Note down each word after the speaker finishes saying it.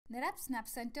NetApp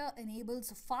SnapCenter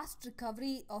enables fast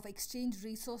recovery of Exchange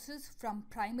resources from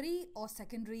primary or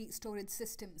secondary storage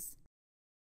systems.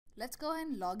 Let's go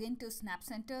and log into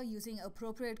SnapCenter using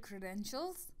appropriate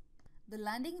credentials. The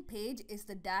landing page is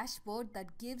the dashboard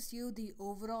that gives you the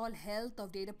overall health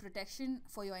of data protection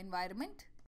for your environment.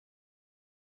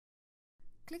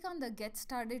 Click on the Get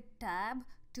Started tab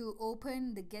to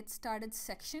open the Get Started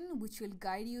section, which will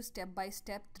guide you step by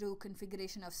step through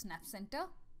configuration of SnapCenter.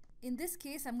 In this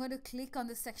case, I'm going to click on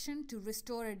the section to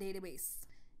restore a database.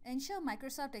 Ensure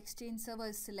Microsoft Exchange Server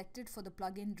is selected for the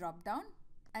plugin dropdown,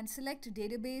 and select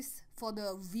Database for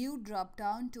the View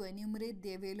dropdown to enumerate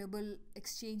the available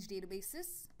Exchange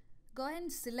databases. Go ahead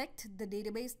and select the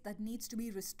database that needs to be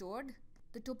restored.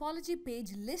 The topology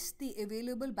page lists the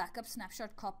available backup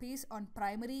snapshot copies on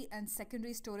primary and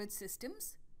secondary storage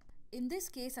systems. In this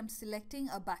case, I'm selecting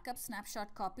a backup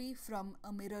snapshot copy from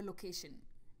a mirror location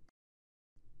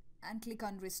and click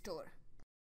on Restore.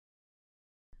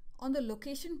 On the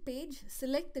location page,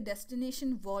 select the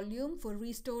destination volume for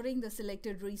restoring the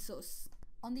selected resource.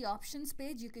 On the options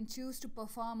page, you can choose to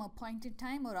perform a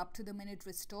point-in-time or up-to-the-minute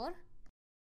restore.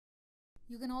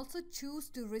 You can also choose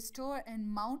to restore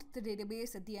and mount the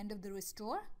database at the end of the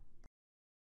restore.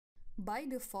 By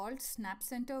default,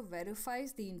 SnapCenter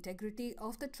verifies the integrity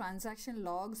of the transaction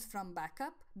logs from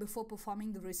backup before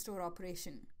performing the restore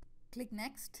operation. Click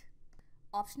Next.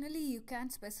 Optionally, you can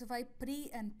specify pre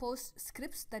and post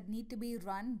scripts that need to be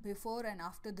run before and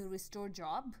after the restore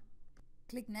job.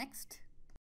 Click Next.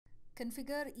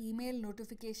 Configure email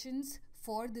notifications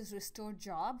for this restore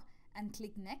job and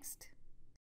click Next.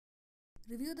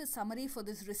 Review the summary for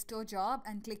this restore job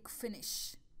and click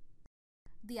Finish.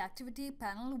 The activity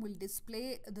panel will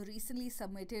display the recently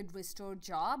submitted restore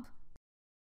job.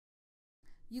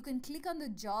 You can click on the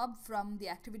job from the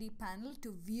activity panel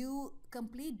to view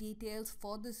complete details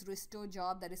for this restore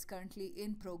job that is currently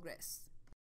in progress.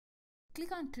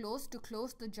 Click on Close to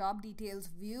close the job details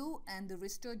view, and the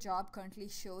restore job currently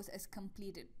shows as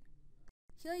completed.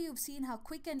 Here you've seen how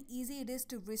quick and easy it is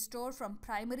to restore from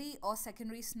primary or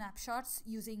secondary snapshots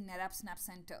using NetApp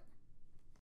SnapCenter.